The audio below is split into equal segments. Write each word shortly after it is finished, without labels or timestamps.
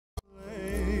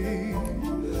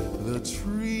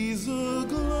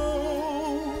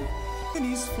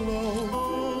endless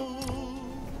flow.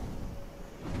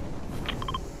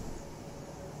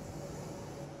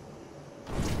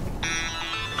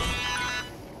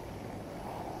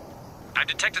 I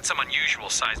detected some unusual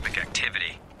seismic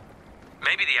activity.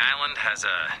 Maybe the island has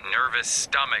a nervous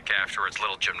stomach after its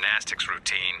little gymnastics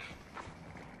routine.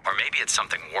 Or maybe it's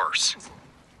something worse.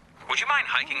 Would you mind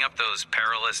hiking up those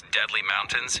perilous, deadly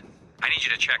mountains? I need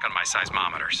you to check on my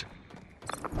seismometers.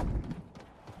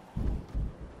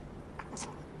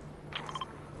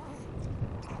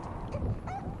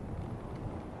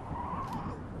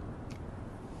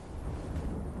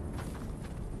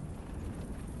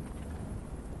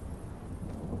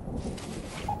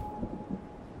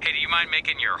 Hey, do you mind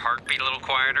making your heartbeat a little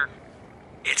quieter?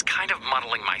 It's kind of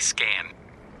muddling my scan.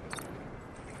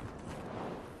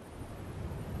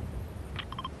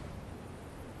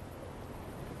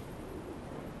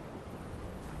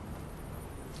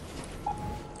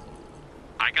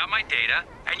 I got my data,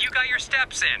 and you got your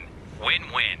steps in.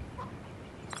 Win-win.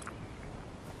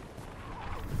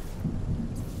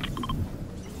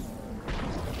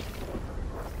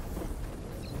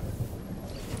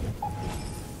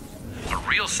 A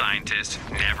real scientist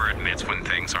never admits when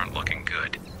things aren't looking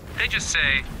good. They just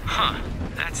say, huh,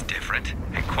 that's different,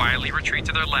 and quietly retreat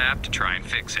to their lab to try and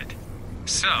fix it.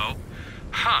 So,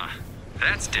 huh,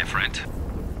 that's different.